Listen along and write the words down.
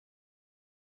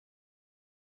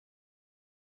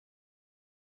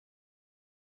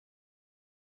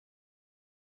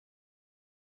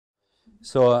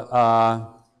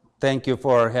Thank you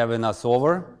for having us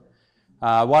over.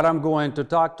 What I'm going to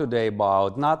talk today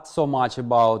about, not so much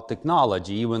about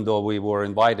technology, even though we were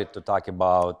invited to talk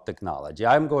about technology.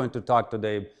 I'm going to talk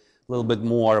today a little bit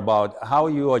more about how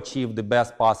you achieve the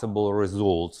best possible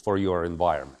results for your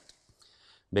environment.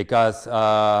 Because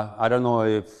I don't know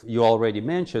if you already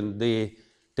mentioned, the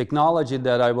technology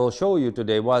that I will show you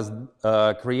today was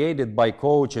created by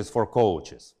coaches for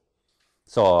coaches.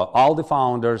 So all the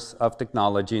founders of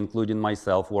technology, including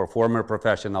myself, were former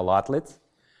professional athletes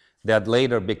that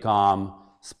later become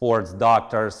sports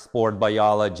doctors, sport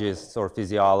biologists, or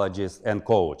physiologists, and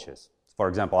coaches. For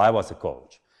example, I was a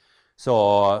coach.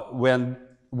 So when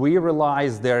we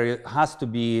realized there has to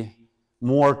be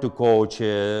more to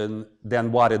coaching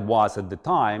than what it was at the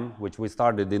time, which we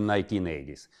started in the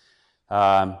 1980s.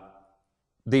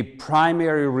 The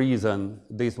primary reason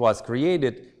this was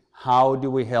created, how do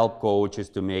we help coaches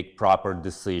to make proper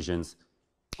decisions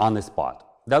on the spot?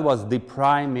 That was the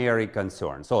primary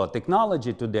concern. So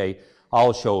technology today,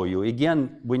 I'll show you.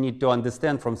 Again, we need to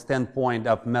understand from standpoint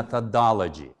of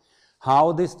methodology,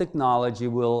 how this technology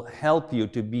will help you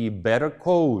to be a better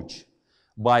coach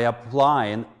by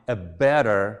applying a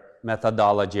better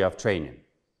methodology of training.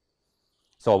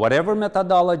 So whatever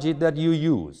methodology that you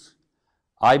use,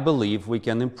 I believe we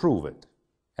can improve it.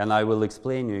 And I will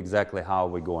explain you exactly how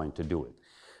we're going to do it.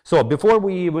 So before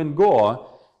we even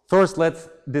go, first let's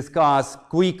discuss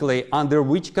quickly under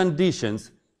which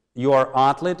conditions your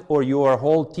athlete or your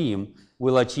whole team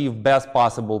will achieve best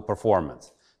possible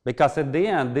performance. Because at the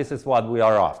end, this is what we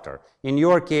are after. In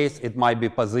your case, it might be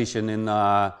position in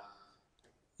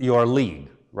your league,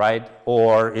 right?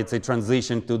 Or it's a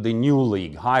transition to the new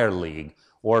league, higher league.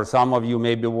 Or some of you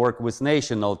maybe work with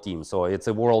national teams, so it's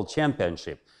a world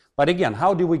championship. But again,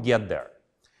 how do we get there?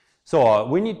 So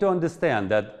we need to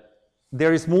understand that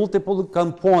there is multiple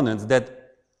components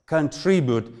that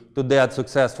contribute to that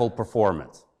successful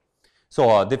performance.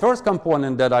 So the first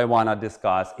component that I want to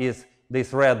discuss is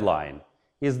this red line,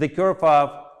 is the curve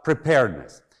of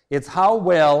preparedness. It's how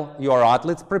well your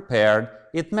athletes prepared,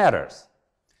 it matters.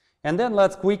 And then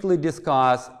let's quickly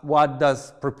discuss what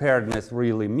does preparedness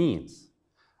really means.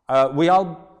 We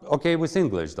all okay with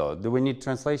English though? Do we need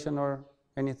translation or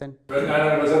anything? Wenn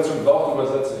einer eine Übersetzung braucht,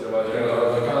 übersetze ich, aber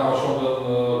da kann aber schon,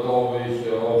 glaube ich,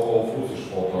 auch auf Russisch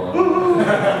sprechen.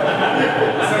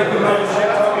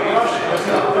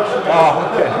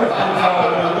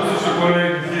 Russische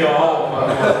Kollegen hier auch.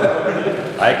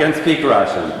 I can speak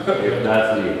Russian if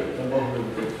that's needed.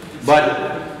 But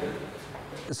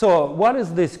so what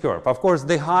is this curve? Of course,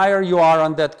 the higher you are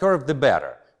on that curve, the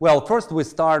better. Well, first we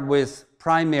start with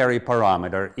primary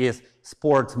parameter is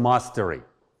sports mastery.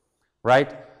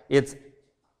 Right? It's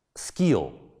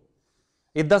skill.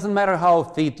 It doesn't matter how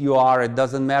fit you are, it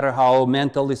doesn't matter how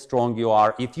mentally strong you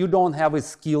are. If you don't have a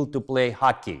skill to play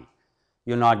hockey,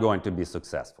 you're not going to be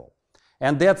successful.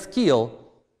 And that skill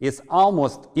is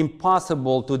almost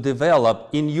impossible to develop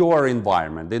in your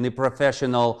environment, on a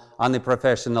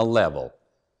professional level.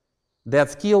 That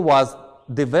skill was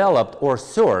developed or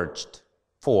searched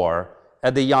for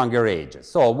at the younger ages.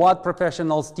 So what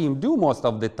professionals team do most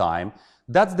of the time,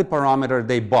 that's the parameter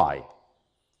they buy.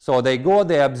 So they go,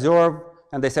 they observe,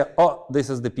 and they say, oh, this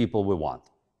is the people we want.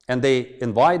 And they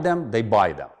invite them, they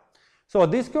buy them. So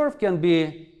this curve can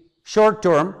be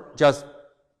short-term, just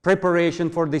preparation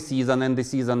for the season and the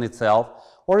season itself,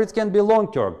 or it can be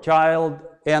long-term. Child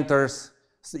enters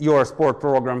your sport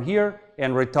program here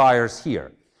and retires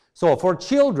here. So for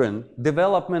children,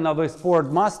 development of a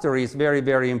sport mastery is very,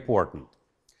 very important.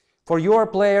 For your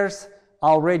players,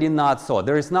 already not so.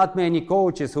 There is not many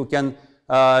coaches who can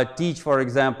teach, for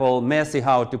example, Messi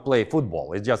how to play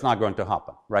football. It's just not going to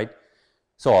happen, right?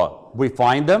 So we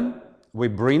find them, we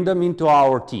bring them into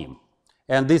our team.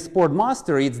 And this sport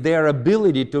mastery, it's their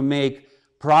ability to make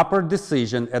proper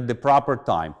decision at the proper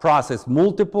time, process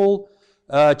multiple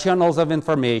channels of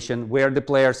information, where the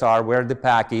players are, where the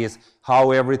pack is,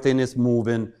 how everything is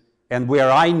moving, and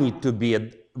where I need to be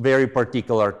at very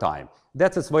particular time.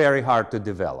 That is very hard to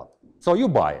develop. So you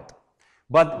buy it.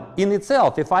 But in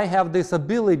itself, if I have this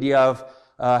ability of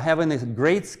having a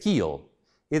great skill,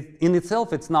 in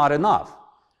itself it's not enough.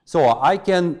 So I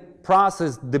can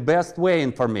process the best way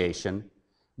information,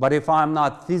 but if I'm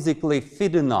not physically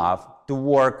fit enough to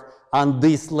work on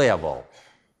this level,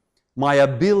 my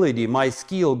ability, my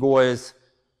skill goes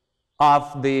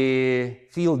off the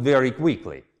field very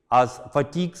quickly. As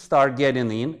fatigue starts getting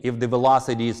in, if the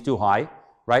velocity is too high,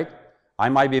 right, I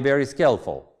might be very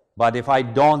skillful. But if I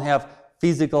don't have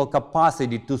physical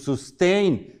capacity to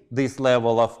sustain this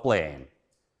level of playing,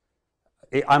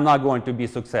 I'm not going to be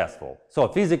successful. So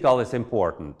physical is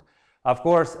important. Of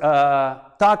course,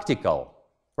 tactical,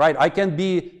 right? I can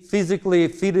be physically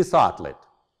fittest athlete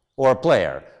or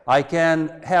player. I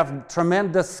can have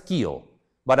tremendous skill,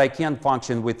 but I can't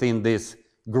function within this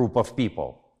group of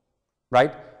people,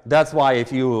 right? That's why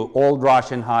if you old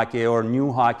Russian hockey or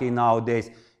new hockey nowadays,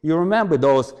 you remember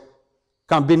those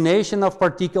combination of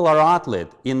particular athlete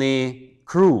in a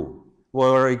crew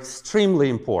were extremely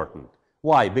important.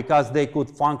 Why? Because they could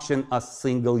function as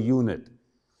single unit.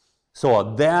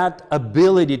 So that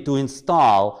ability to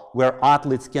install where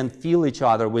athletes can feel each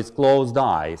other with closed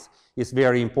eyes is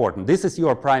very important. This is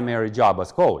your primary job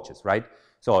as coaches, right?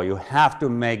 So you have to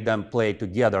make them play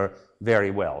together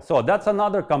very well. So that's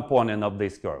another component of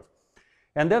this curve.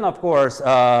 And then, of course,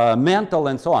 mental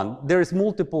and so on. There is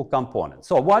multiple components.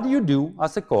 So what do you do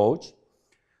as a coach?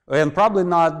 And probably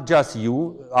not just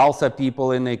you, also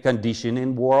people in the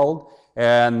conditioning world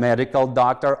and medical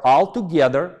doctor, all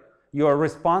together, you are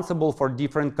responsible for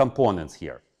different components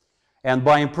here. And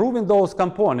by improving those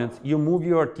components, you move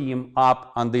your team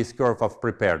up on this curve of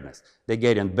preparedness. They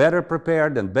get in better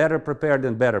prepared and better prepared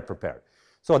and better prepared.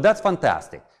 So that's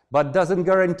fantastic, but doesn't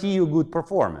guarantee you good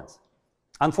performance.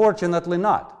 Unfortunately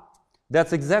not.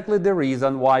 That's exactly the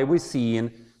reason why we see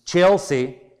in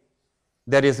Chelsea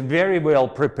that is very well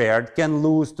prepared can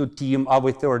lose to team of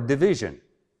a third division.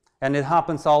 And it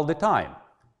happens all the time.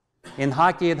 In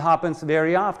hockey, it happens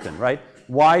very often, right?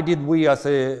 Why did we, as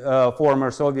a former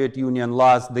Soviet Union,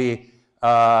 lost the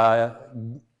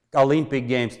Olympic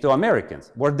Games to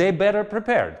Americans? Were they better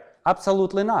prepared?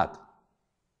 Absolutely not.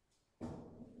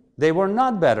 They were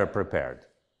not better prepared.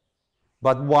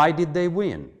 But why did they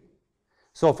win?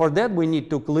 So for that, we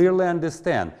need to clearly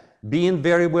understand, being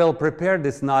very well prepared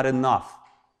is not enough.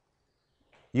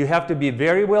 You have to be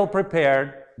very well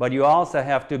prepared, but you also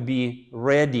have to be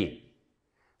ready.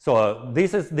 So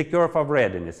this is the curve of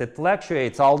readiness. It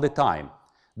fluctuates all the time.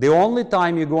 The only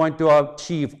time you're going to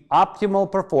achieve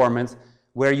optimal performance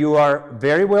where you are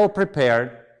very well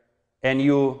prepared and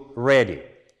you're ready.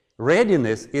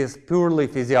 Readiness is purely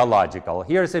physiological.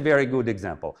 Here's a very good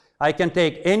example. I can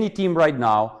take any team right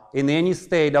now in any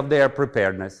state of their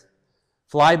preparedness,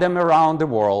 fly them around the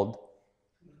world,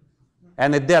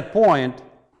 and at that point,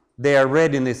 their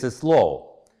readiness is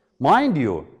low. Mind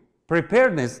you,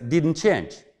 preparedness didn't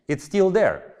change. It's still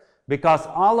there, because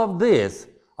all of this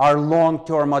are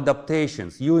long-term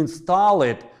adaptations. You install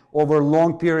it over a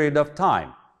long period of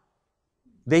time.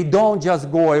 They don't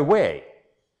just go away,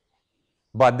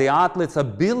 but the athlete's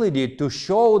ability to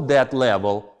show that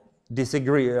level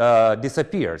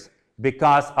disappears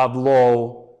because of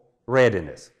low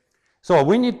readiness. So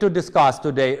we need to discuss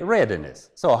today readiness.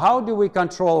 So how do we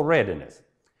control readiness?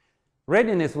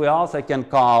 Readiness we also can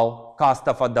call cost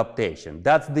of adaptation.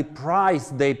 That's the price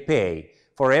they pay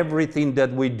for everything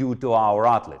that we do to our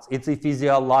athletes. It's a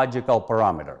physiological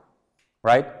parameter,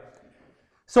 right?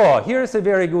 So here's a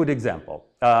very good example.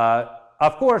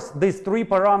 Of course, these three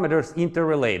parameters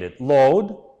interrelated: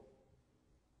 load,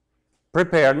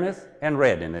 preparedness, and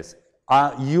readiness.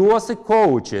 You as a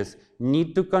coaches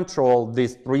need to control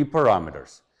these three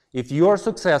parameters. If you are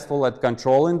successful at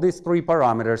controlling these three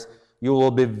parameters, you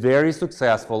will be very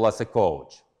successful as a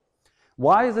coach.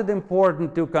 Why is it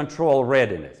important to control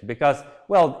readiness? Because,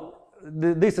 well,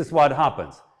 this is what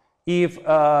happens. If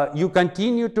you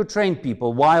continue to train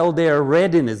people while their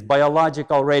readiness,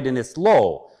 biological readiness,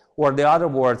 low, or in other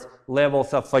words,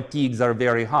 levels of fatigues are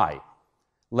very high,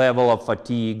 level of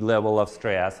fatigue, level of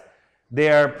stress,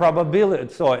 their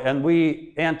probability, and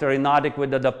we enter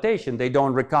inadequate adaptation, they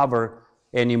don't recover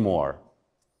anymore.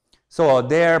 So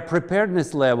their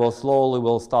preparedness level slowly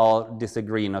will start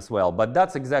disagreeing as well. But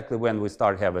that's exactly when we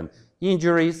start having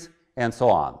injuries and so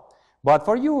on. But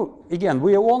for you, again,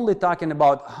 we are only talking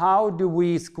about how do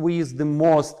we squeeze the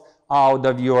most out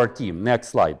of your team. Next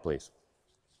slide, please.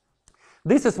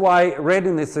 This is why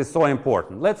readiness is so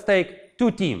important. Let's take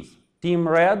two teams, Team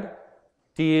Red,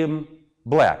 Team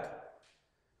Black.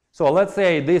 So let's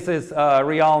say this is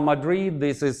Real Madrid,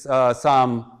 this is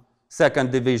some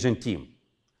second division team.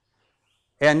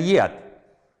 And yet,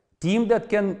 team that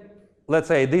can, let's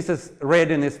say this is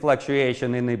readiness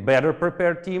fluctuation in a better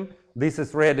prepared team, this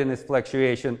is readiness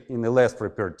fluctuation in a less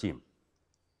prepared team.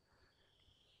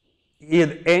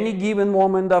 In any given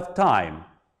moment of time,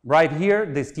 right here,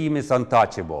 this team is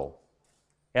untouchable.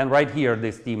 And right here,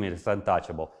 this team is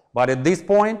untouchable. But at this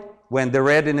point, when the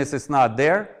readiness is not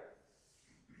there,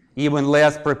 even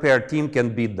less prepared team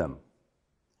can beat them.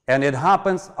 And it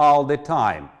happens all the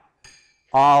time.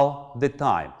 All the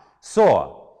time.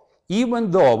 So,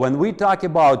 even though when we talk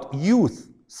about youth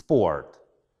sport,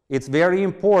 it's very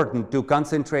important to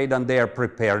concentrate on their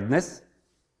preparedness,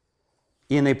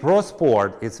 in a pro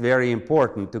sport, it's very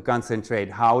important to concentrate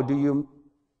how do you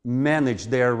manage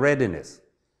their readiness.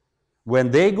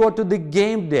 When they go to the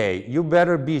game day, you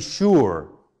better be sure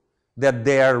that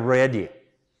they are ready.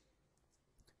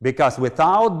 Because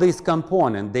without this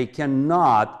component, they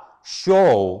cannot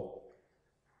show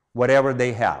whatever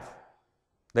they have.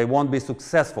 They won't be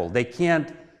successful. They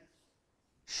can't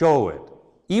show it,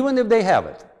 even if they have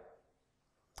it.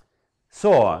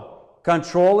 So,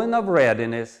 controlling of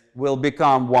readiness will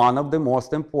become one of the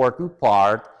most important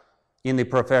part in the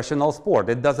professional sport.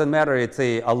 It doesn't matter if it's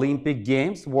a Olympic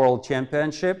Games, World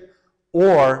Championship,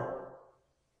 or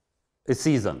a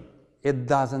season. It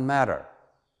doesn't matter.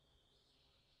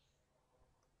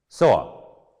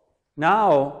 So,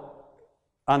 now,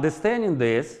 understanding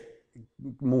this,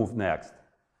 move next.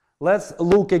 Let's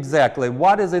look exactly,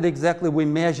 what is it exactly we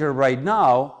measure right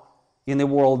now in the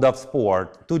world of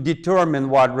sport to determine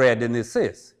what readiness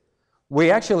is. We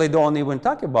actually don't even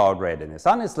talk about readiness.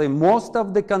 Honestly, most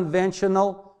of the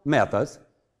conventional methods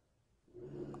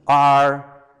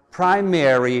are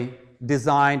primarily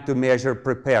designed to measure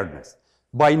preparedness.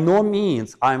 By no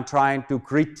means I'm trying to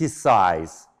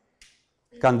criticize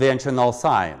conventional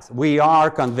science. We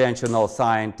are conventional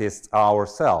scientists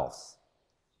ourselves.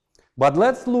 But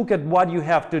let's look at what you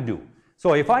have to do.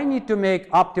 So if I need to make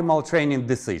optimal training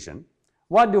decision,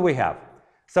 what do we have?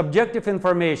 Subjective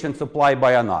information supplied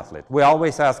by an athlete. We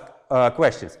always ask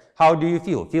questions. How do you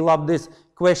feel? Fill up this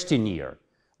questionnaire.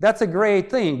 That's a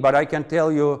great thing, but I can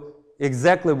tell you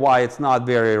exactly why it's not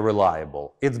very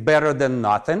reliable. It's better than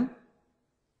nothing,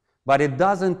 but it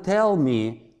doesn't tell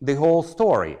me the whole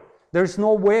story. There's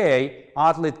no way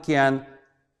athlete can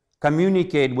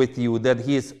communicate with you that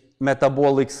his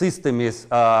metabolic system is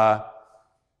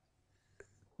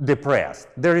depressed.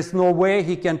 There is no way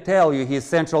he can tell you his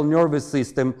central nervous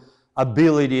system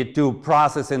ability to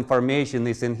process information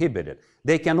is inhibited.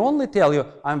 They can only tell you,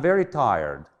 I'm very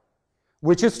tired,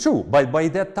 which is true, but by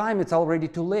that time it's already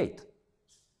too late.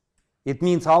 It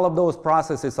means all of those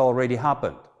processes already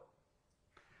happened.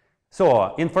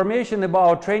 So, information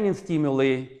about training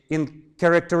stimuli in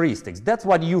characteristics, that's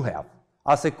what you have.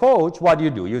 As a coach, what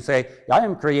do? You say, I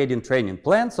am creating training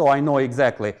plans, so I know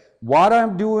exactly what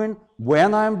I'm doing,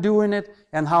 when I'm doing it,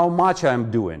 and how much I'm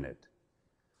doing it.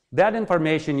 That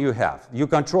information you have. You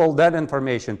control that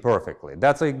information perfectly.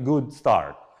 That's a good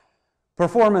start.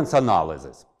 Performance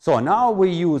analysis. So now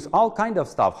we use all kind of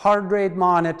stuff, heart rate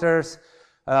monitors,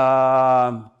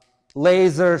 lasers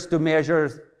to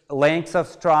measure lengths of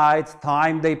strides,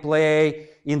 time they play,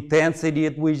 intensity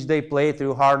at which they play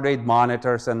through heart rate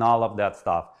monitors and all of that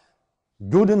stuff.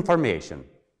 Good information.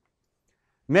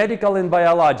 Medical and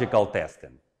biological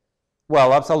testing.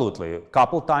 Well, absolutely. A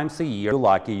couple times a year, you're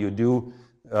lucky, you do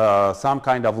some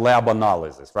kind of lab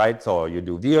analysis, right? So you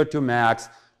do VO2 max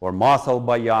or muscle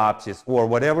biopsies or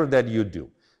whatever that you do.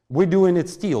 We're doing it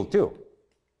still too.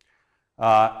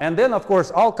 And then, of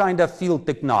course, all kind of field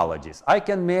technologies. I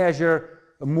can measure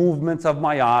movements of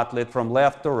my athlete from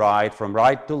left to right, from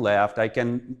right to left. I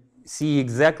can see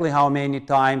exactly how many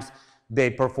times they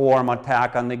perform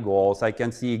attack on the goals. I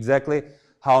can see exactly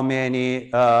how many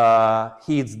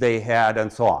hits they had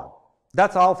and so on.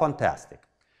 That's all fantastic.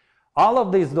 All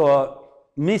of these, though,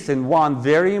 missing one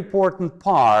very important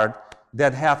part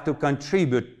that have to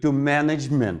contribute to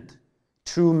management,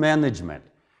 true management.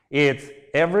 It's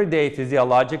everyday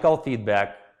physiological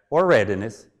feedback or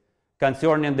readiness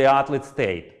concerning the athlete's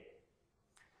state.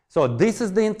 So this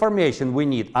is the information we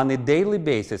need on a daily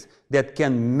basis that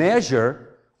can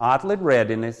measure athlete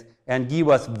readiness and give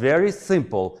us very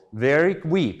simple, very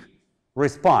quick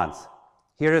response.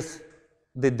 Here's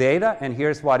the data and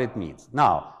here's what it means.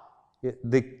 Now,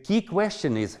 the key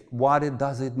question is, what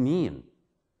does it mean?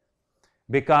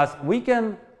 Because we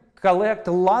can collect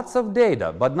lots of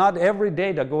data, but not every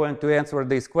data going to answer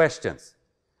these questions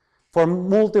for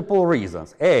multiple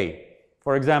reasons. A,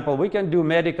 for example, we can do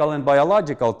medical and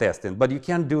biological testing, but you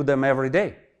can't do them every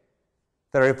day.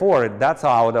 Therefore, that's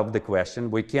out of the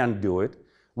question. We can't do it.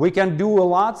 We can do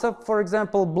lots of, for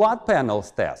example, blood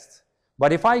panels tests.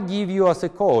 But if I give you as a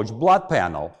coach blood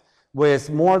panel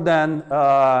with more than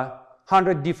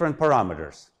 100 different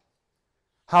parameters,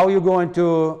 how are you going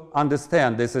to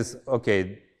understand this is,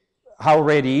 okay, how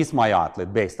ready is my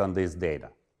athlete based on this data?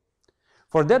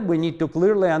 For that, we need to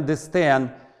clearly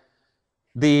understand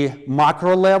the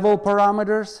macro level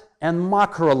parameters and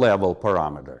macro level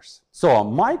parameters. So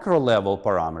micro level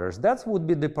parameters, that would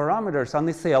be the parameters on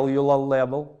the cellular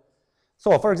level.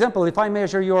 So for example, if I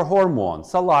measure your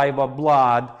hormones, saliva,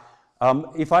 blood,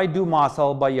 if I do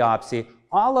muscle biopsy,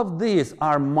 all of these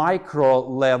are micro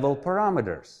level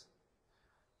parameters.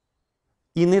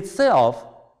 In itself,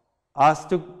 as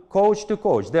to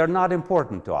coach, they're not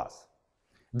important to us.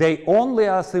 They only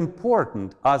as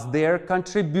important as their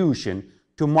contribution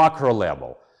to macro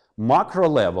level. Macro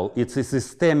level, it's a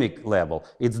systemic level.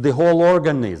 It's the whole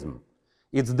organism.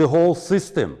 It's the whole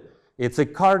system. It's a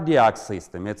cardiac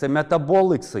system. It's a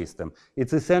metabolic system.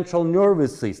 It's a central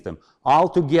nervous system.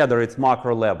 Altogether, it's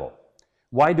macro level.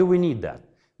 Why do we need that?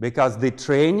 Because the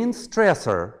training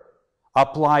stressor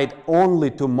applied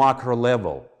only to macro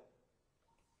level,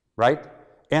 right?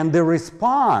 And the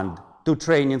response to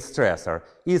training stressor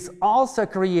is also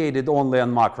created only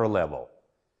on macro level.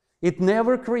 It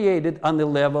never created on the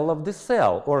level of the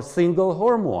cell or single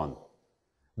hormone.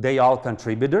 They all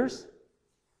contributors,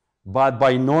 but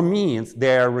by no means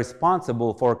they are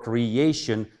responsible for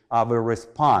creation of a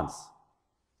response.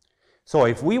 So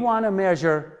if we want to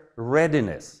measure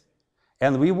readiness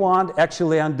and we want to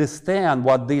actually understand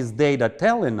what these data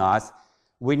telling us,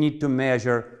 we need to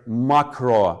measure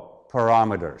macro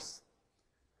parameters.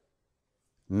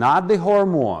 Not the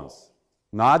hormones,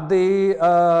 not the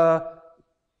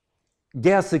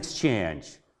gas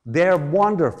exchange. They're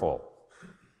wonderful.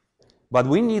 But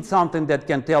we need something that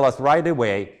can tell us right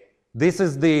away, this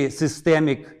is the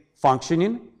systemic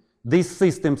functioning, these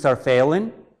systems are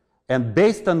failing, and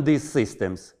based on these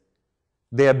systems,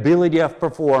 the ability to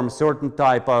perform certain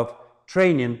type of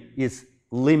training is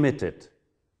limited.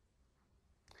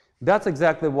 That's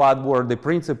exactly what were the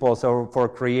principles for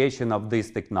creation of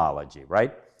this technology,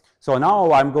 right? So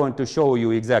now I'm going to show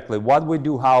you exactly what we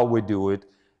do, how we do it,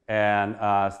 and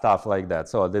stuff like that.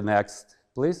 So the next,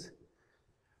 please.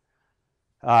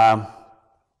 Now,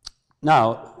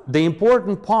 the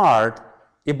important part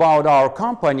about our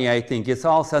company, I think, is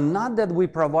also not that we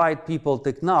provide people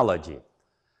technology.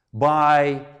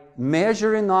 By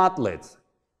measuring athletes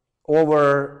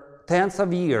over tens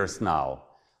of years now,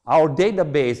 our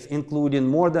database, including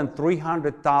more than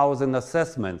 300,000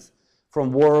 assessments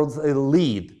from world's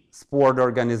elite sport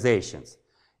organizations,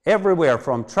 everywhere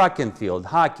from track and field,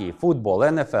 hockey, football,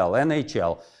 NFL,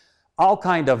 NHL, all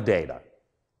kind of data.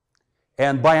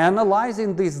 And by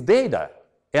analyzing this data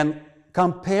and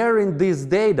comparing this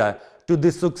data to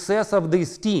the success of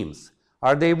these teams,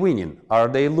 are they winning? Are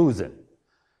they losing?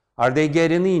 Are they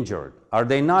getting injured? Are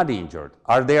they not injured?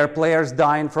 Are their players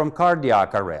dying from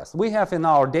cardiac arrest? We have in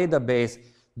our database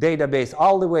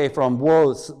all the way from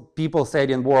people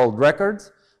setting world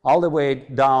records, all the way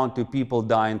down to people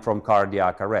dying from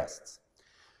cardiac arrests.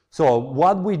 So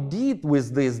what we did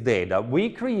with this data, we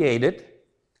created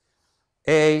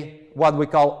what we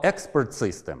call expert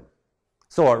system.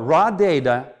 So raw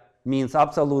data means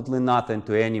absolutely nothing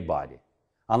to anybody,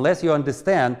 unless you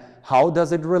understand how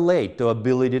does it relate to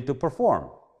ability to perform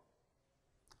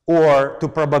or to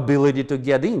probability to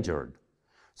get injured.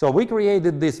 So we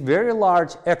created this very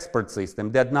large expert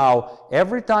system that now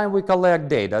every time we collect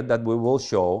data that we will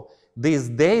show, this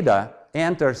data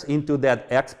enters into that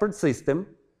expert system,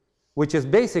 which is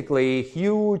basically a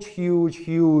huge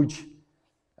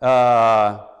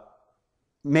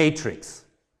matrix.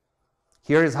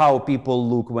 Here is how people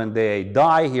look when they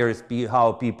die, here is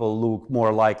how people look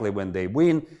more likely when they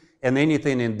win, and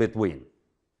anything in between,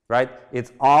 right?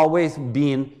 It's always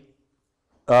been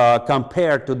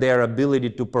compared to their ability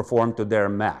to perform to their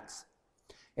max.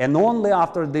 And only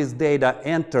after this data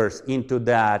enters into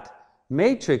that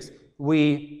matrix,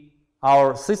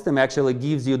 our system actually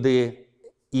gives you the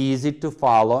easy to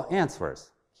follow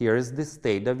answers. Here is the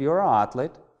state of your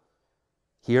athlete.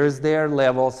 Here's their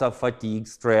levels of fatigue,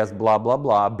 stress, blah, blah,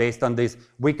 blah. Based on this,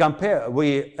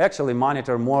 we actually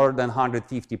monitor more than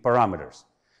 150 parameters.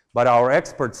 But our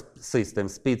expert system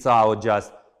spits out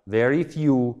just very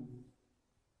few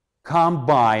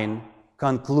combined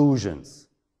conclusions.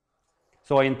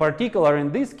 So in particular,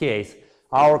 in this case,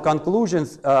 our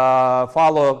conclusions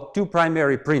follow two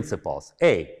primary principles.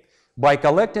 A, by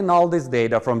collecting all this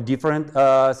data from different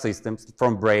systems,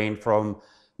 from brain, from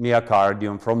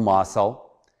myocardium, from muscle,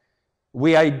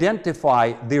 we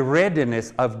identify the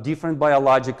readiness of different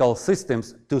biological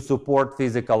systems to support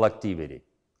physical activity.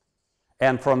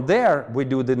 And from there, we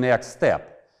do the next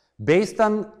step. Based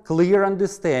on clear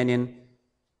understanding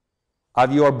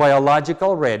of your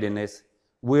biological readiness,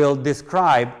 we'll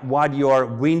describe what your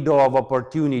window of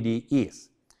opportunity is.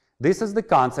 This is the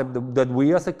concept that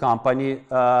we as a company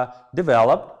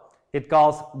developed. It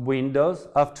calls windows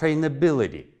of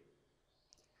trainability.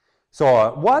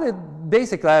 So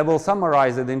basically, I will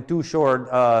summarize it in two short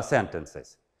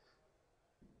sentences.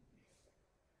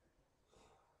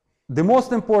 The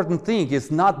most important thing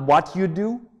is not what you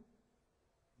do,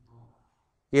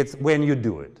 it's when you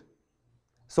do it.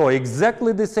 So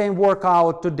exactly the same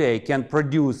workout today can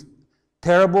produce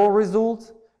terrible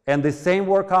results and the same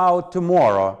workout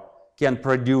tomorrow can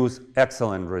produce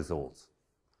excellent results.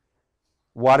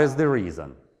 What is the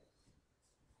reason?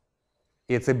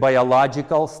 It's a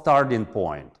biological starting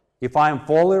point. If I'm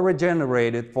fully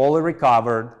regenerated, fully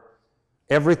recovered,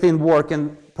 everything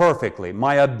working perfectly,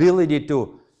 my ability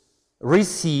to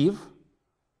receive,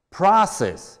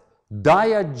 process,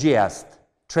 digest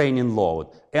training load,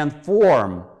 and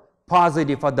form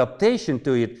positive adaptation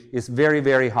to it is very,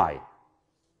 very high.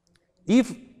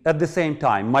 If at the same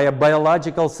time my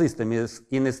biological system is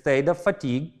in a state of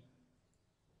fatigue,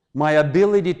 my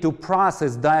ability to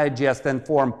process, digest, and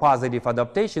form positive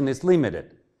adaptation is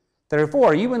limited.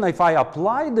 Therefore, even if I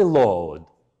apply the load,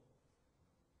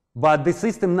 but the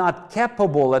system not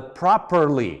capable at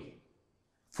properly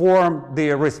form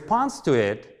the response to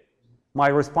it, my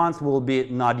response will be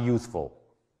not useful.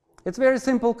 It's a very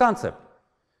simple concept.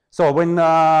 So when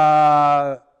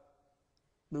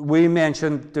we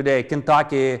mentioned today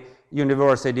Kentucky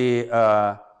University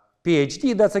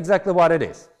PhD, that's exactly what it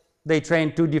is. They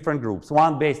trained two different groups,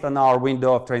 one based on our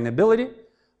window of trainability,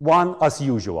 one as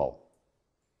usual.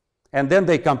 And then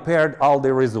they compared all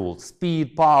the results,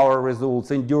 speed, power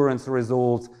results, endurance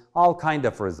results, all kind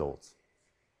of results.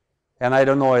 And I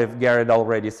don't know if Garrett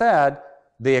already said,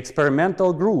 the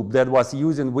experimental group that was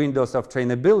using windows of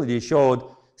trainability showed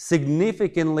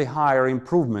significantly higher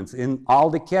improvements in all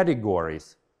the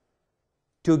categories,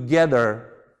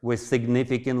 together with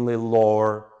significantly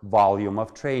lower volume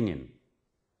of training.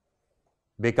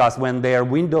 Because when their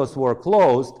windows were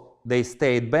closed, they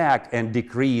stayed back and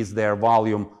decreased their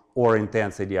volume or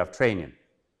intensity of training.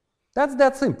 That's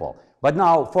that simple. But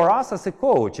now, for us as a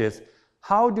coaches,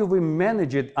 how do we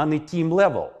manage it on a team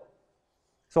level?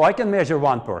 So I can measure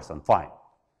one person, fine.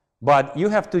 But you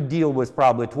have to deal with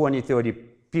probably 20, 30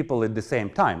 people at the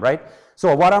same time, right?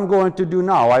 So what I'm going to do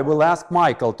now, I will ask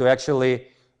Michael to actually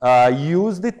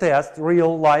use the test,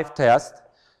 real life test.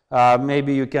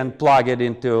 Maybe you can plug it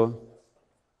into...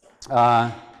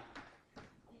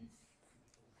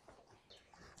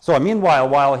 So meanwhile,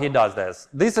 while he does this,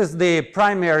 this is the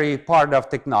primary part of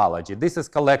technology. This is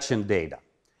collection data.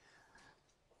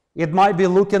 It might be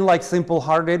looking like simple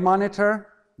heart rate monitor,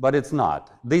 but it's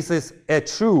not. This is a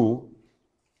true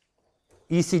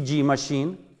ECG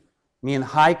machine, mean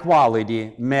high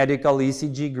quality medical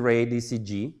ECG grade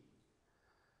ECG.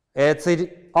 It's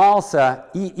also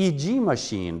EEG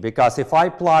machine, because if I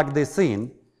plug this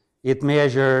in, it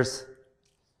measures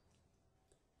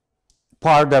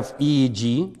part of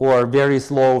EEG, or very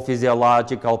slow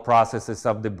physiological processes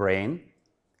of the brain,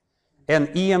 and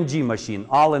EMG machine,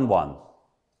 all in one.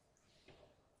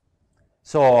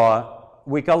 So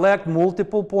we collect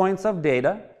multiple points of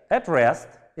data at rest.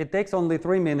 It takes only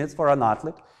 3 minutes for an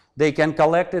athlete. They can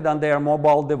collect it on their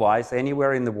mobile device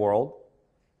anywhere in the world,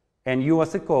 and you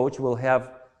as a coach will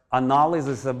have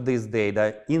analysis of this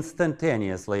data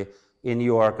instantaneously in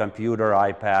your computer,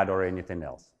 iPad, or anything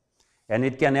else. And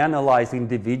it can analyze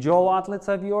individual athletes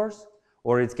of yours,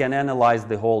 or it can analyze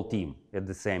the whole team at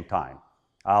the same time.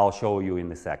 I'll show you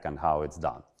in a second how it's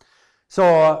done.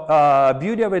 So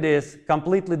beauty of it is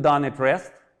completely done at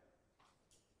rest.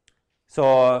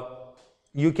 So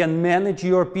you can manage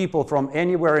your people from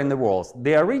anywhere in the world.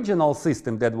 The original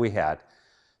system that we had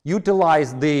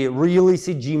utilized the real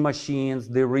ECG machines,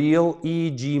 the real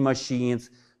EEG machines.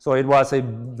 So it was a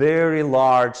very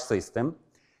large system.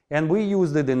 And we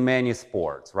used it in many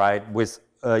sports, right? With,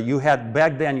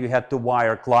 back then you had to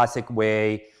wire classic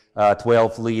way,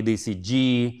 12-lead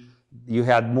ECG. You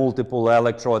had multiple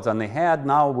electrodes on the head.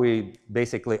 Now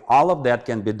basically all of that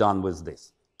can be done with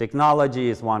this. Technology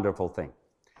is a wonderful thing.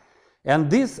 And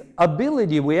this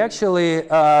ability we actually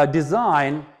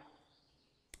design,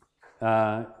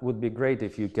 would be great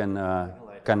if you can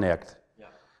connect. Yeah.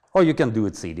 Or you can do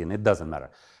it seating, it doesn't matter.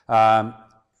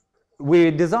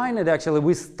 We designed it actually,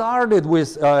 we started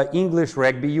with English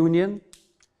Rugby Union,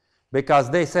 because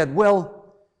they said,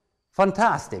 well,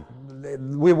 fantastic.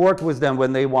 We worked with them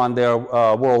when they won their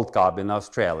World Cup in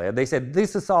Australia. They said,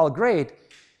 this is all great,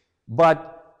 but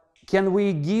can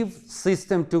we give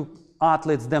system to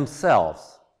athletes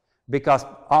themselves? Because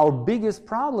our biggest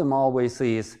problem always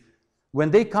is,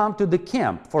 when they come to the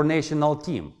camp for national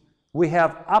team, we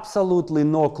have absolutely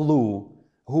no clue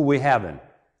who we haven't.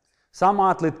 Some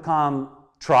athletes come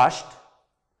trashed.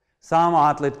 Some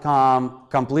athletes come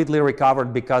completely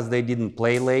recovered because they didn't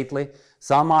play lately.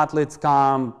 Some athletes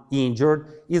come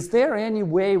injured. Is there any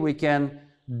way we can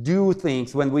do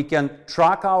things when we can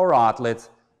track our athletes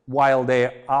while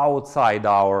they're outside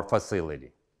our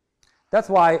facility? That's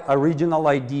why original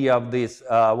idea of this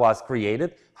was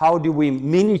created. How do we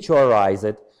miniaturize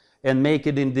it and make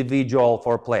it individual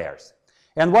for players?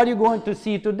 And what you're going to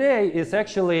see today is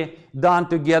actually done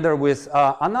together with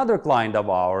another client of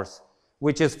ours,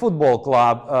 which is football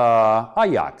club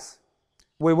Ajax.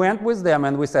 We went with them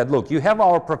and we said, look, you have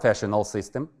our professional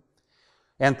system,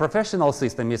 and professional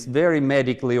system is very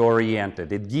medically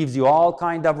oriented. It gives you all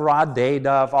kind of raw data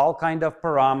of all kind of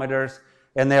parameters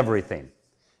and everything.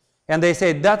 And they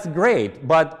say, that's great,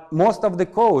 but most of the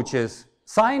coaches,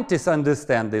 scientists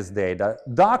understand this data,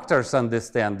 doctors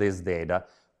understand this data,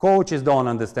 coaches don't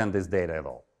understand this data at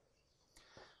all.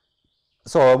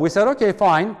 So we said, okay,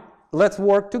 fine, let's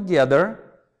work together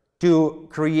to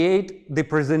create the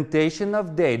presentation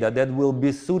of data that will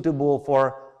be suitable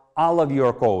for all of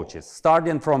your coaches,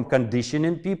 starting from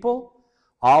conditioning people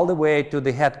all the way to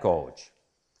the head coach.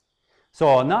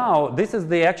 So now this is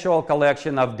the actual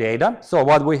collection of data. So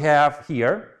what we have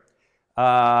here,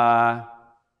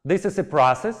 this is a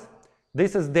process.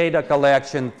 This is data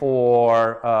collection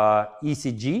for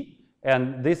ECG,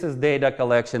 and this is data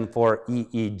collection for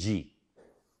EEG.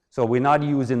 So we're not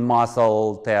using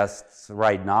muscle tests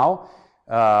right now.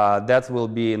 That will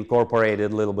be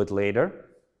incorporated a little bit later.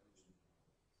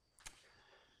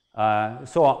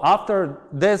 So after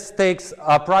this takes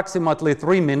approximately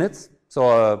 3 minutes,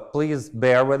 so please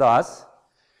bear with us.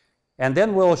 And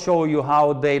then we'll show you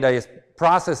how data is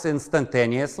processed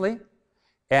instantaneously.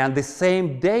 And the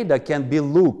same data can be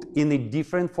looked in a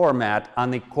different format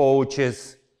on a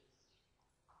coach's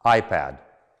iPad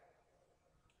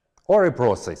or a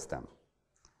Pro system.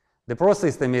 The Pro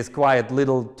system is quite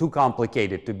little too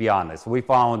complicated, to be honest. We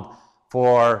found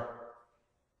for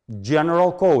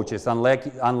general coaches,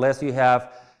 unless you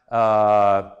have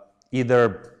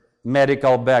either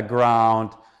medical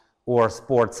background or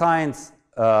sports science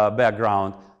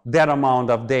background, that amount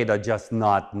of data just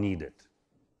not needed.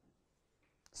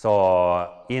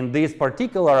 So in this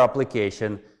particular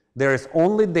application, there is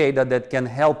only data that can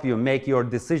help you make your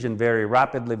decision very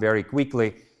rapidly, very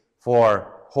quickly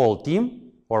for whole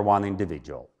team or one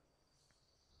individual.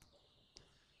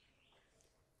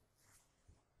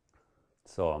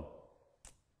 So,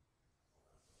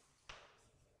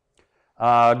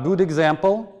 good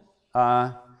example,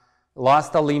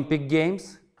 last Olympic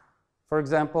Games, for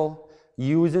example,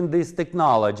 using this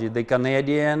technology, the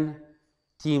Canadian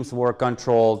teams were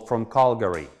controlled from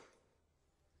Calgary.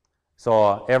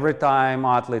 So every time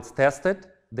athletes tested,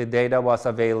 the data was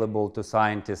available to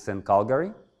scientists in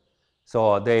Calgary.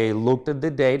 So they looked at the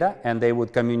data and they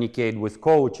would communicate with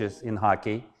coaches in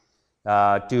hockey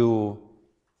to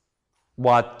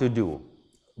what to do,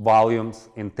 volumes,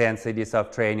 intensities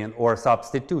of training, or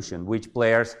substitution, which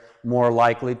players more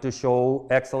likely to show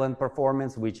excellent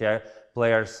performance, which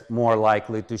players more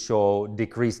likely to show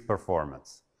decreased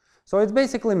performance. So it's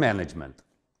basically management.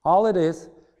 All it is,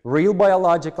 real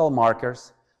biological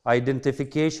markers,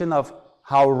 identification of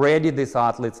how ready these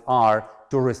athletes are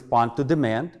to respond to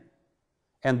demand,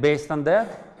 and based on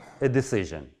that, a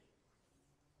decision.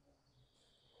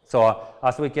 So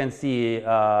as we can see,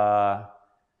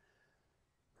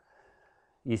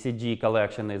 ECG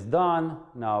collection is done.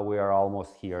 Now we are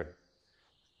almost here.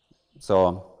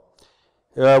 So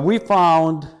we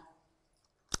found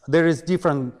there is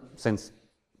different, since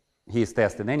he's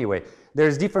tested anyway,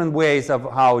 there's different ways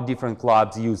of how different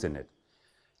clubs using it.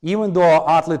 Even though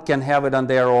athlete can have it on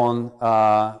their own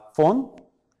phone,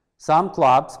 some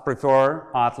clubs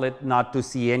prefer athlete not to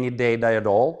see any data at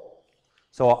all.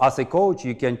 So as a coach,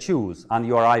 you can choose on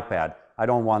your iPad, I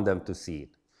don't want them to see it.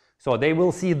 So they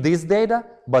will see this data,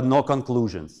 but no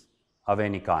conclusions of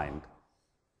any kind.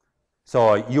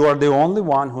 So you are the only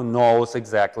one who knows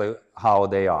exactly how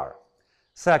they are.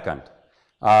 Second,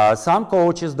 some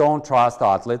coaches don't trust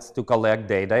athletes to collect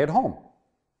data at home.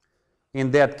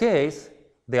 In that case,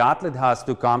 the athlete has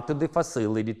to come to the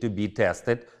facility to be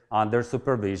tested under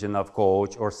supervision of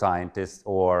coach or scientist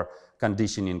or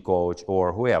conditioning coach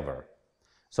or whoever.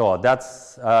 So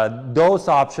that's, those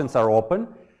options are open.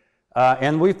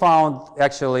 And we found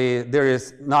actually there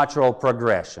is natural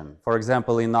progression. For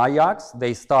example, in Ajax,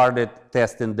 they started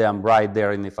testing them right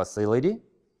there in the facility,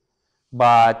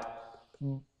 but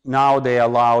now they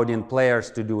allowed in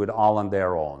players to do it all on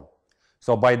their own.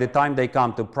 So by the time they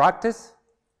come to practice,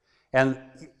 and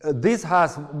this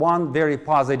has one very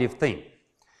positive thing,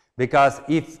 because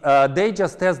if they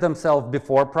just test themselves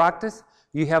before practice,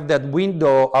 you have that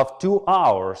window of 2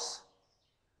 hours,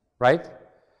 right?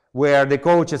 Where the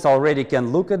coaches already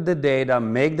can look at the data,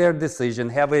 make their decision,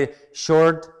 have a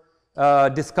short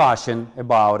discussion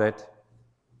about it,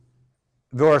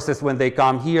 versus when they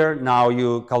come here, now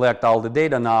you collect all the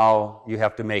data, now you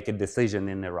have to make a decision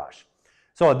in a rush.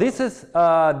 So this is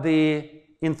the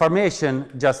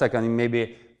information, just a second,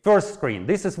 maybe first screen.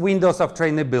 This is windows of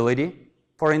trainability.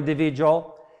 for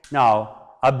individual. Now,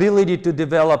 ability to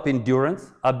develop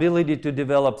endurance, ability to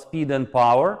develop speed and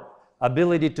power,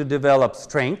 ability to develop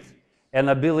strength, and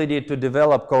ability to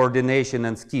develop coordination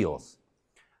and skills.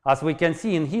 As we can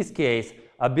see in his case,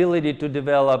 ability to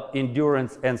develop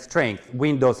endurance and strength,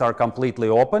 windows are completely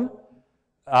open.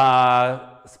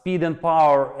 Speed and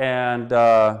power and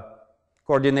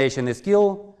coordination and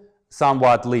skill,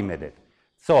 somewhat limited.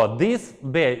 So this,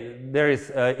 there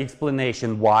is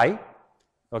explanation why.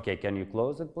 Okay, can you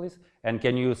close it, please? And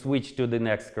can you switch to the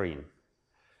next screen?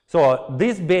 So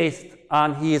this based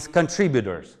on his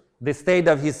contributors, the state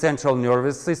of his central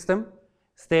nervous system,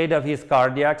 state of his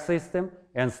cardiac system,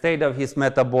 and state of his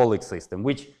metabolic system,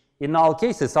 which in all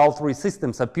cases, all three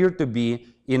systems appear to be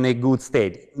in a good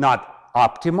state. Not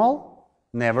optimal,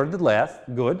 nevertheless,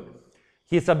 good.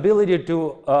 His ability to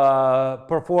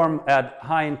perform at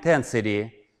high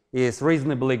intensity is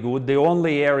reasonably good. The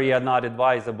only area not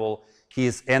advisable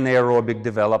is anaerobic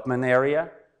development area.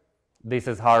 This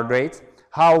is heart rates.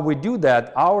 How we do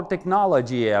that, our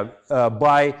technology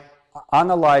by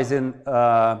analyzing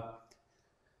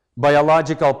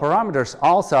biological parameters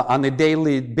also on a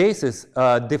daily basis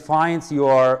defines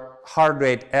your heart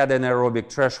rate at an aerobic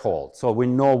threshold. So we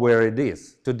know where it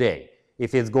is today,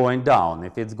 if it's going down,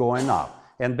 if it's going up.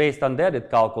 And based on that,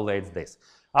 it calculates this.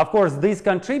 Of course, these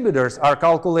contributors are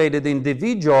calculated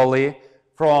individually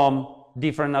from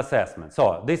different assessments.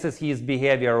 So this is his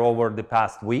behavior over the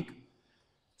past week.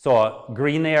 So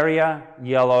green area,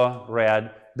 yellow,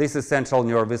 red. This is central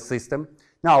nervous system.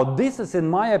 Now, this is, in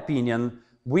my opinion,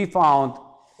 we found,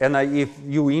 and if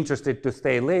you're interested to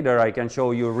stay later, I can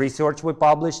show you research we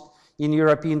published in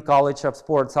European College of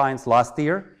Sports Science last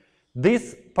year.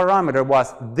 This parameter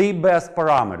was the best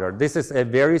parameter. This is a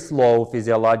very slow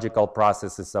physiological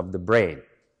processes of the brain.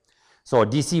 So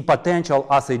DC potential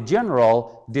as a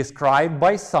general described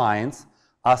by science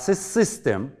as a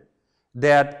system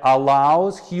that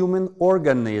allows human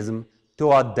organism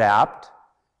to adapt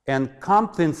and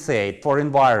compensate for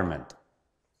environment.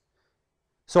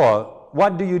 So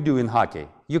what do you do in hockey?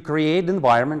 You create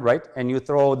environment, right? And you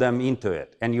throw them into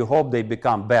it and you hope they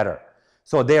become better.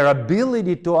 So their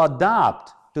ability to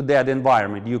adapt to that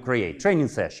environment you create, training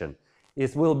session,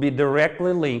 will be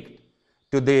directly linked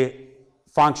to the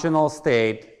functional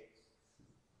state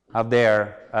of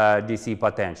their DC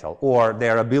potential, or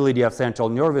their ability of central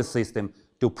nervous system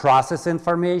to process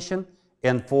information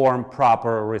and form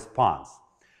proper response.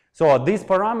 So this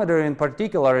parameter in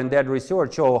particular in that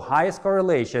research show highest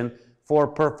correlation for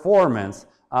performance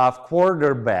of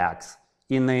quarterbacks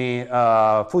in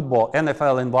a football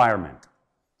NFL environment.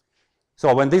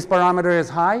 So when this parameter is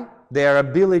high, their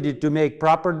ability to make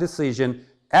proper decision,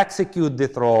 execute the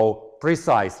throw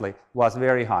precisely was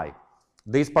very high.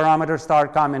 These parameters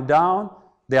start coming down,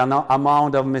 the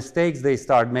amount of mistakes they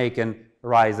start making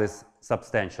rises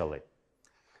substantially.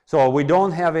 So we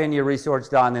don't have any research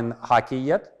done in hockey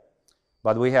yet,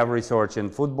 but we have research in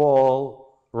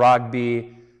football,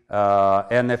 rugby,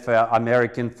 NFL,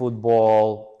 American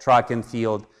football, track and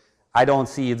field. I don't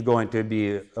see it's going to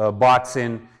be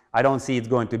boxing. I don't see it's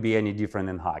going to be any different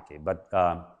in hockey. But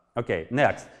okay,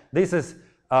 next. This is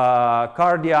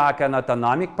cardiac and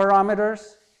autonomic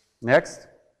parameters. Next.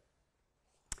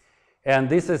 And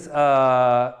this is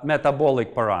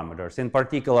metabolic parameters. In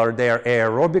particular, their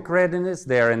aerobic readiness,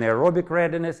 their anaerobic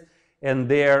readiness, and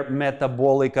their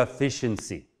metabolic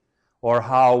efficiency, or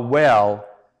how well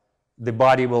the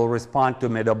body will respond to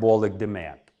metabolic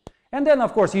demand. And then,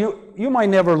 of course, you might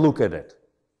never look at it,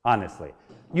 honestly.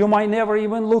 You might never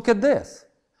even look at this,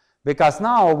 because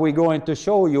now we're going to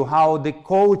show you how the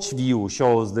coach view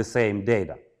shows the same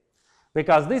data.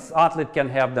 Because this athlete can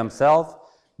have themselves,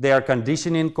 their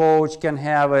conditioning coach can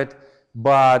have it,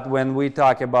 but when we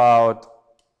talk about,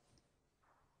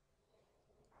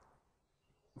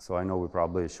 so I know we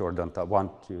probably short on top,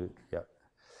 yeah.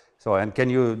 So, and can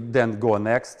you then go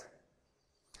next?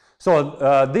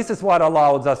 So this is what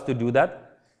allows us to do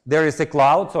that. There is a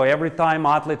cloud, so every time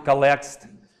athlete collects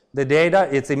the data,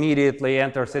 it immediately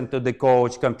enters into the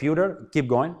coach computer. Keep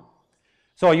going.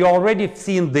 So you already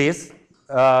seen this,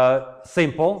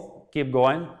 simple, keep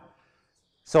going.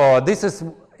 So this is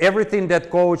everything that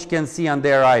coach can see on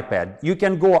their iPad. You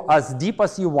can go as deep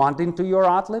as you want into your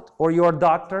athlete or your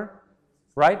doctor,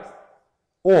 right?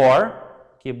 Or,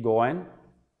 keep going.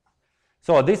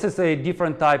 So this is a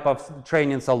different type of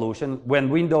training solution when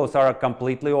windows are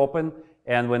completely open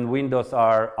and when windows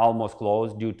are almost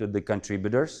closed due to the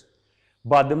contributors.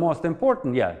 But the most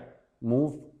important, yeah,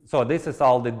 move. So this is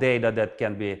all the data that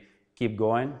can be, keep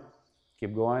going,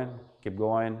 keep going, keep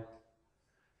going.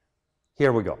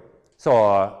 Here we go. So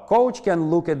a coach can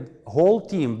look at whole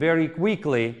team very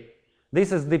quickly.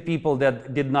 This is the people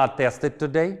that did not test it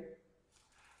today.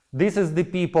 This is the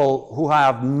people who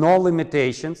have no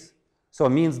limitations, so it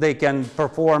means they can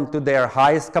perform to their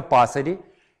highest capacity.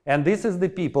 And this is the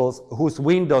people whose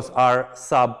windows are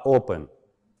sub-open.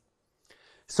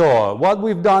 So what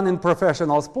we've done in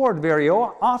professional sport very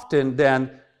often,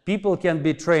 then people can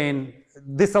be trained.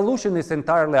 The solution is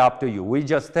entirely up to you. We're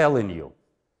just telling you.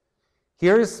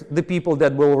 Here's the people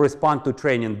that will respond to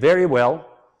training very well,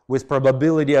 with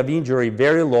probability of injury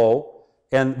very low,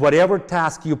 and whatever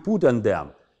task you put on them,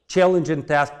 challenging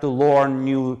task to learn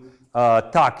new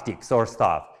tactics or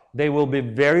stuff, they will be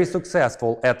very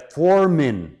successful at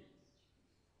forming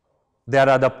that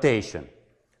adaptation.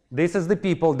 This is the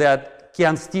people that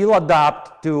can still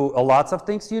adapt to lots of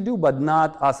things you do, but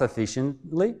not as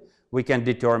efficiently. We can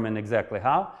determine exactly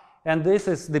how. And this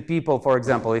is the people, for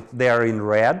example, if they're in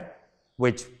red,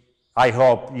 which I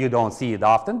hope you don't see it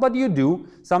often, but you do.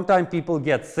 Sometimes people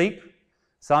get sick.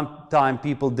 Sometimes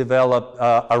people develop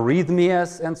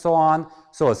arrhythmias and so on.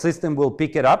 So a system will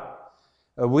pick it up.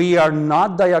 We are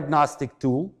not diagnostic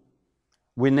tool.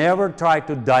 We never try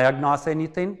to diagnose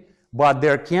anything, but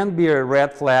there can be a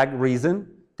red flag reason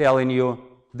telling you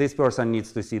this person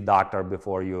needs to see doctor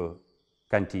before you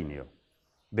continue,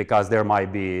 because there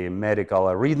might be medical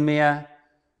arrhythmia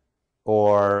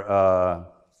or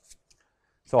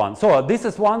so on. So this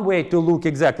is one way to look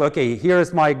exactly, okay,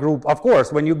 here's my group. Of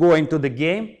course, when you go into the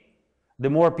game, the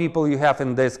more people you have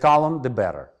in this column, the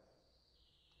better.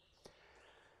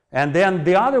 And then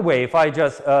the other way, if I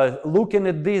just looking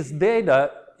at this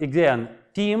data, again,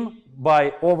 team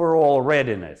by overall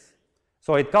readiness.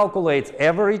 So it calculates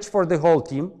average for the whole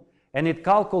team, and it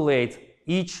calculates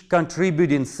each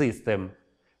contributing system.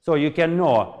 So you can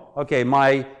know, okay,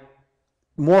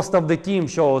 most of the team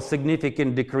shows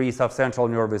significant decrease of central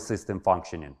nervous system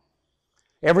functioning.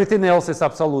 Everything else is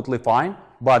absolutely fine,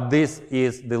 but this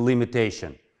is the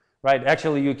limitation, right?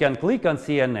 Actually, you can click on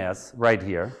CNS right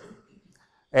here.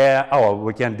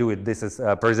 We can do it, this is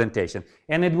a presentation,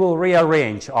 and it will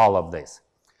rearrange all of this.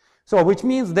 So which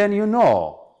means then you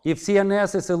know, if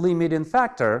CNS is a limiting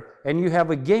factor and you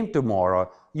have a game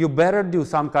tomorrow, you better do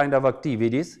some kind of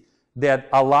activities that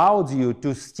allows you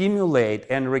to stimulate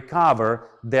and recover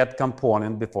that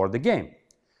component before the game.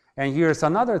 And here's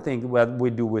another thing that we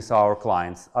do with our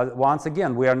clients. Once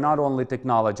again, we are not only a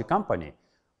technology company.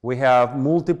 We have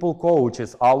multiple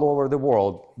coaches all over the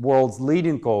world, world's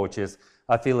leading coaches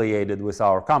affiliated with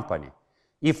our company.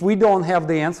 If we don't have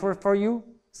the answer for you,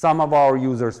 some of our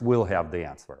users will have the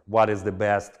answer. What is the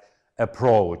best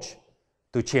approach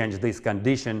to change this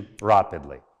condition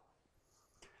rapidly?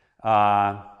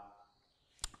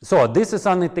 So this is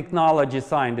on the technology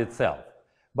side itself.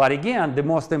 But again, the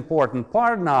most important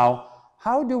part now,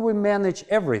 how do we manage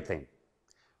everything?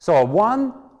 So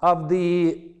one of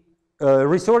the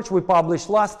research we published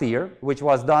last year, which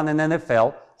was done in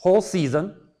NFL, whole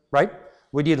season, right?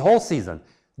 We did whole season.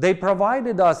 They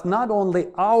provided us not only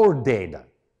our data,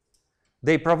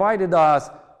 they provided us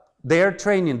their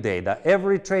training data,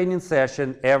 every training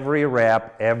session, every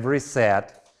rep, every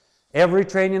set, every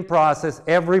training process,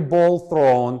 every ball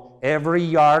thrown, every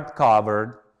yard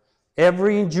covered,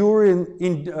 every injury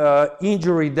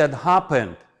that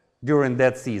happened during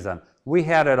that season. We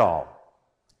had it all.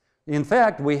 In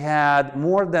fact, we had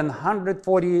more than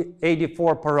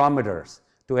 84 parameters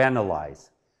to analyze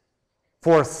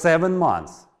for 7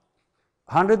 months.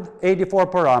 184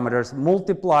 parameters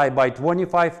multiplied by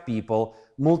 25 people,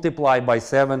 multiplied by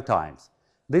 7 times.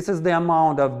 This is the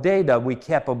amount of data we're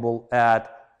capable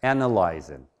at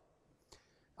analyzing.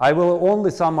 I will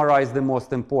only summarize the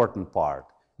most important part.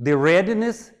 The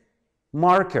readiness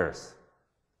markers,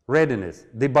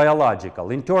 the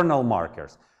biological, internal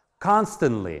markers,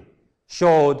 constantly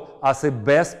showed us the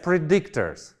best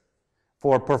predictors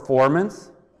for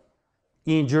performance,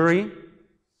 injury,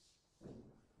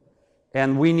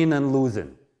 and winning and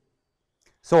losing.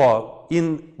 So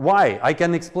why? I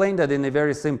can explain that in a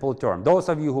very simple term. Those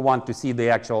of you who want to see the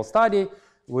actual study,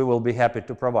 we will be happy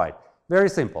to provide. Very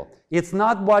simple. It's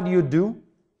not what you do,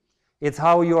 it's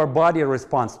how your body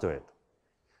responds to it.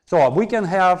 So we can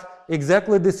have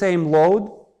exactly the same load,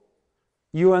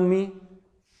 you and me.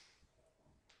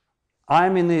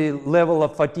 I'm in a level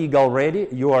of fatigue already,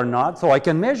 you are not, so I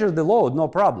can measure the load, no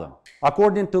problem.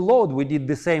 According to load, we did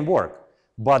the same work.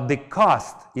 But the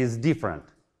cost is different.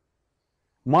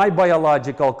 My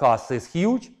biological cost is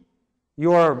huge.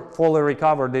 You are fully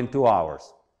recovered in 2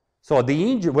 hours. So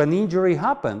when injury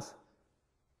happens,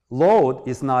 load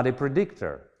is not a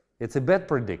predictor. It's a bad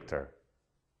predictor.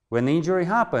 When injury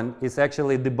happens, it's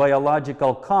actually the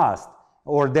biological cost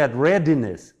or that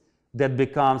readiness that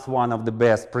becomes one of the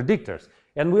best predictors.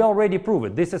 And we already prove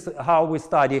it. This is how we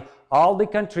study all the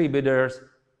contributors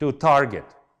to target.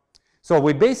 So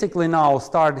we basically now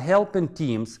start helping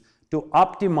teams to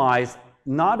optimize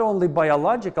not only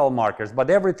biological markers, but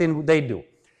everything they do.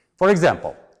 For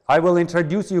example, I will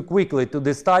introduce you quickly to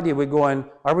the study we're going.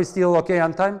 Are we still okay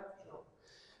on time?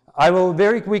 I will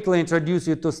very quickly introduce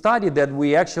you to a study that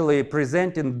we actually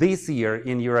presented this year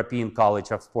in European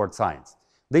College of Sports Science.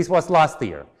 This was last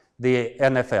year, the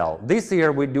NFL. This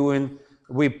year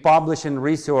we publishing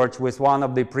research with one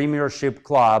of the premiership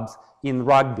clubs in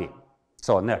rugby.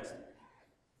 So next.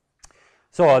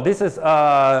 So this is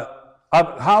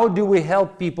how do we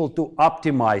help people to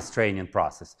optimize training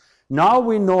process. Now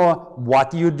we know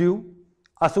what you do,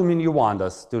 assuming you want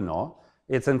us to know.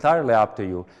 It's entirely up to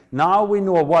you. Now we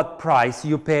know what price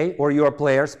you pay or your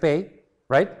players pay,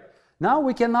 right? Now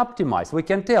we can optimize. We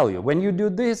can tell you, when you do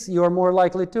this, you're more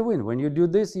likely to win. When you do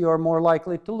this, you're more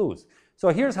likely to lose. So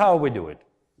here's how we do it.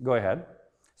 Go ahead.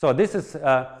 So this is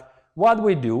what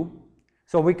we do.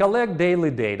 So we collect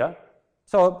daily data.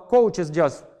 So coaches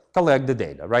just collect the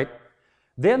data, right?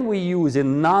 Then we use a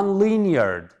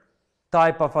nonlinear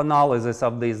type of analysis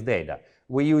of this data.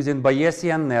 We use in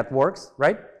Bayesian networks,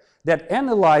 right? That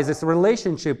analyzes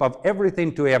relationship of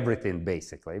everything to everything,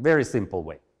 basically. Very simple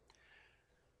way.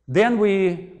 Then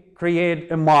we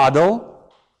create a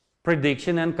model,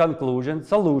 prediction and conclusion,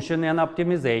 solution and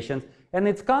optimization, and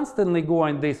it's constantly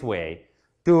going this way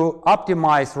to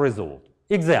optimize result.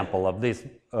 Example of this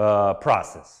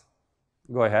process.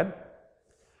 Go ahead.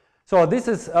 So this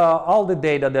is all the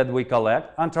data that we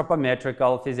collect: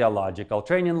 anthropometrical, physiological,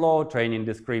 training load, training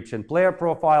description, player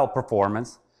profile,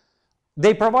 performance.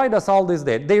 They provide us all this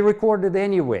data. They record it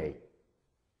anyway,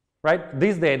 right?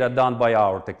 This data done by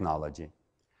our technology.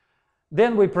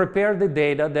 Then we prepare the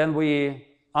data, then we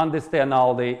understand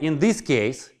all the, in this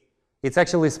case, it's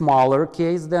actually a smaller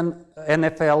case than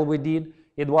NFL we did.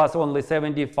 It was only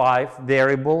 75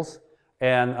 variables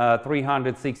and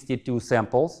 362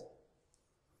 samples.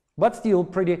 But still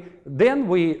pretty. Then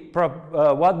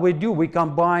what we do, we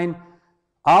combine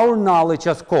our knowledge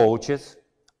as coaches,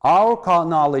 our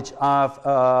knowledge of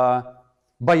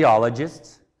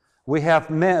biologists, we have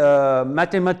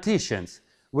mathematicians.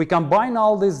 We combine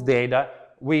all this data,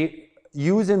 we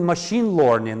use in machine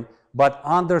learning, but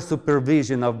under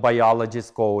supervision of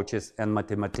biologists, coaches, and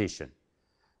mathematicians.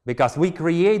 Because we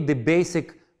create the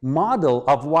basic model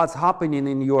of what's happening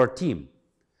in your team.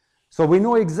 So we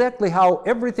know exactly how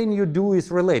everything you do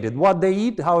is related. What they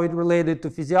eat, how it related to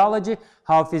physiology,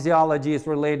 how physiology is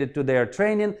related to their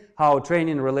training, how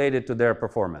training related to their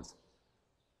performance.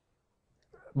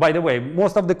 By the way,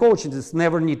 most of the coaches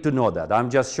never need to know that. I'm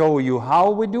just showing you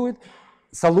how we do it.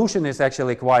 Solution is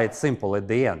actually quite simple at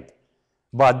the end.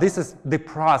 But this is the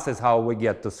process how we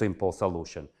get to simple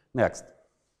solution. Next.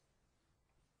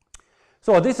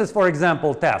 So this is, for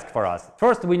example, task for us.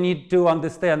 First, we need to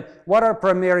understand what are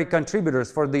primary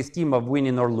contributors for this team of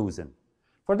winning or losing.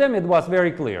 For them, it was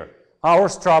very clear.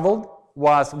 Hours traveled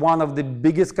was one of the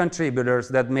biggest contributors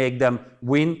that make them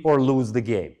win or lose the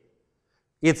game.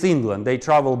 It's England. They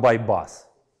travel by bus.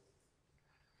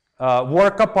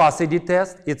 Work capacity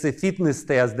test, it's a fitness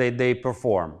test that they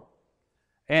perform.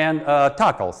 And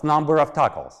tackles, number of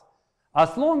tackles.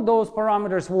 As long as those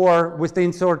parameters were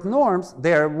within certain norms,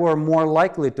 they were more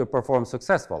likely to perform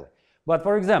successfully. But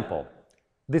for example,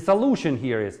 the solution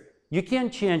here is you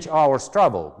can't change hours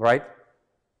travel, right?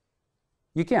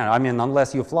 You can't, I mean,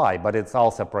 unless you fly, but it's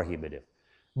also prohibitive.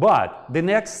 But the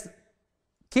next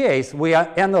case, we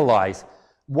analyze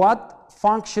what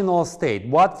functional state,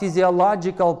 what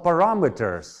physiological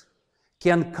parameters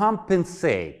can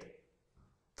compensate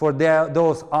for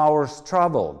those hours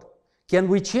traveled. Can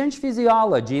we change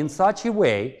physiology in such a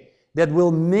way that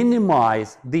will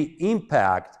minimize the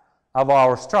impact of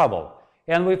our travel?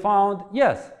 And we found,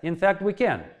 yes, in fact we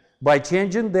can. By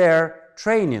changing their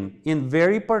training in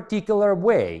very particular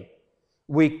way,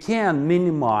 we can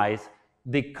minimize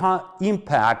the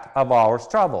impact of our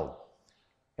travel.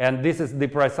 And this is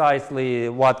precisely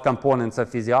what components of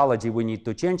physiology we need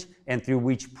to change and through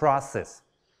which process.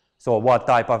 So what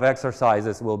type of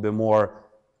exercises will be more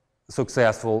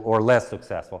successful or less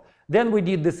successful. Then we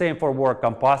did the same for work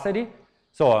capacity.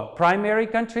 So primary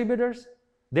contributors.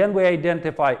 Then we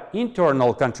identify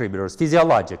internal contributors,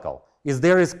 physiological.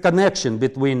 There is connection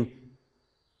between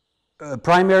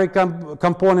primary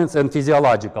components and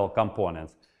physiological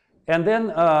components. And then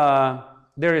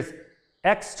there is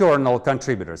external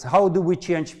contributors. How do we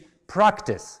change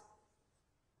practice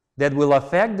that will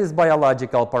affect these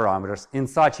biological parameters in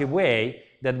such a way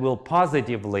that will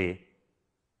positively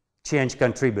change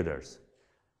contributors?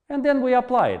 and then we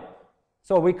apply it.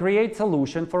 So we create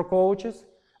solution for coaches,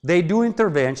 they do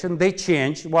intervention, they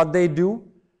change what they do,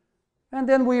 and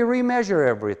then we remeasure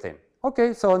everything.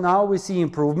 Okay, so now we see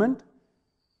improvement.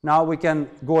 Now we can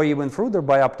go even further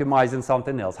by optimizing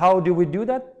something else. How do we do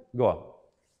that? Go on.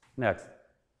 Next.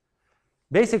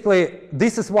 Basically,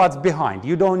 this is what's behind.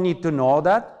 You don't need to know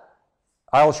that.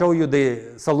 I'll show you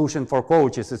the solution for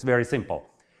coaches. It's very simple.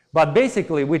 But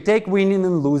basically, we take winning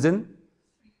and losing.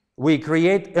 We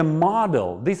create a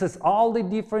model. This is all the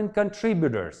different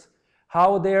contributors,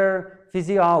 how their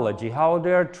physiology, how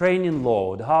their training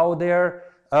load, how their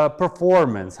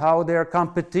performance, how their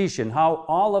competition, how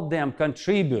all of them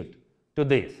contribute to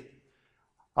this.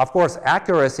 Of course,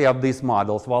 accuracy of these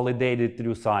models validated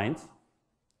through science.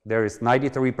 There is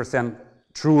 93%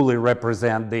 truly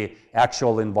represent the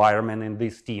actual environment in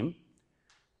this team.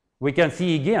 We can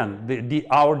see again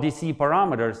our DC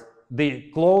parameters. The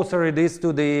closer it is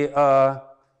to the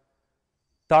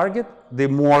target, the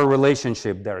more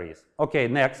relationship there is. Okay,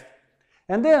 next.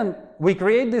 And then we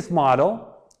create this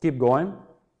model. Keep going.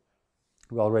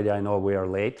 Already I know we are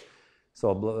late.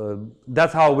 So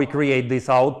that's how we create these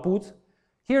outputs.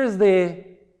 Here's the,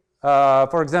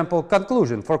 for example,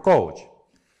 conclusion for coach.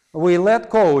 We let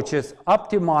coaches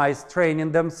optimize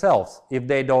training themselves if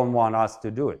they don't want us to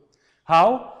do it.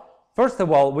 How? First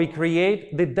of all, we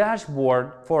create the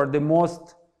dashboard for the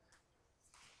most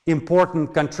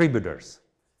important contributors.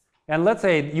 And let's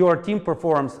say your team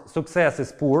performs, success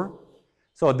is poor.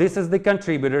 So this is the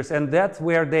contributors, and that's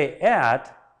where they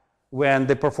at when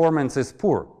the performance is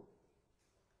poor.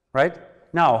 Right?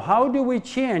 Now, how do we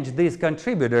change these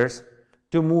contributors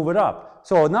to move it up?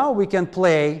 So now we can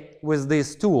play with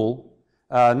this tool.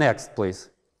 Next, please.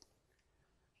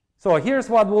 So here's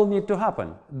what will need to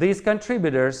happen. These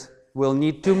contributors will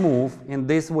need to move in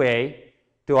this way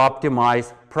to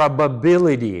optimize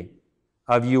probability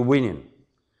of you winning.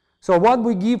 So what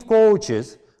we give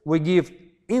coaches, we give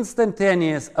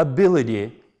instantaneous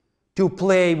ability to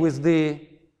play with the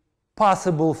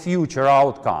possible future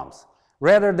outcomes.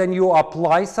 Rather than you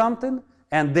apply something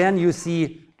and then you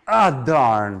see, ah,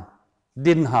 darn,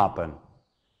 didn't happen.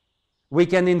 We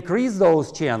can increase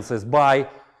those chances by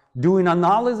doing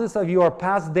analysis of your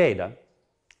past data.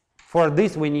 For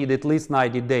this, we need at least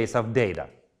 90 days of data,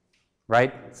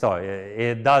 right?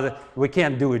 So we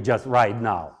can't do it just right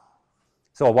now.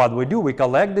 So what we do, we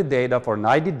collect the data for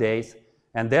 90 days,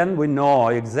 and then we know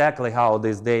exactly how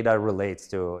this data relates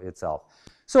to itself.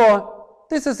 So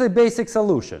this is a basic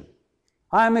solution.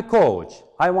 I'm a coach.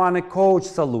 I want a coach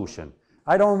solution.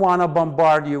 I don't want to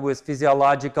bombard you with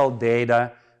physiological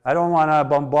data. I don't want to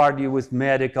bombard you with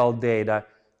medical data.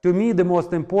 To me, the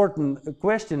most important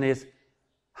question is,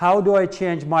 how do I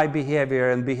change my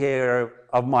behavior and behavior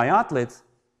of my athletes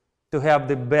to have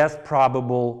the best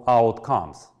probable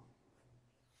outcomes?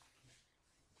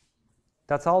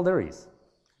 That's all there is.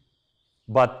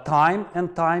 But time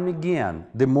and time again,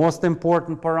 the most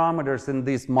important parameters in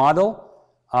this model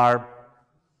are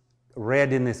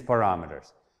readiness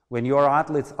parameters. When your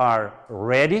athletes are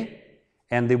ready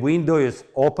and the window is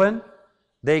open,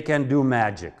 they can do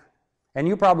magic. And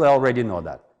you probably already know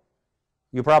that.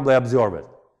 You probably observe it.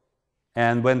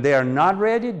 And when they are not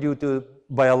ready due to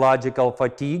biological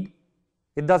fatigue,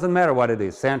 it doesn't matter what it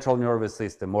is, central nervous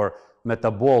system or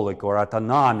metabolic or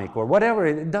autonomic or whatever,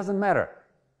 it doesn't matter.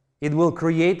 It will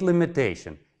create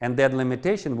limitation, and that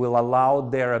limitation will allow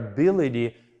their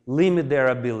ability, limit their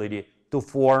ability to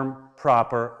form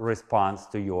proper response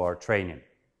to your training.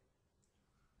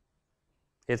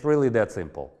 It's really that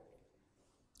simple.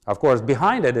 Of course,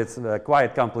 behind it, it's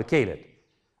quite complicated,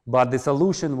 but the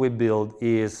solution we build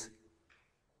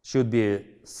should be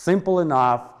simple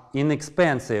enough,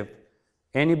 inexpensive,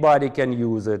 anybody can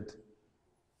use it.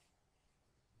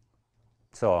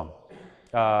 So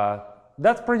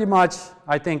that's pretty much,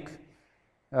 I think,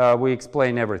 we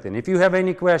explain everything. If you have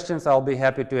any questions, I'll be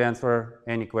happy to answer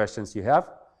any questions you have.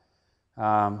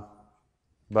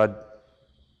 But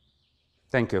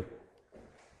thank you.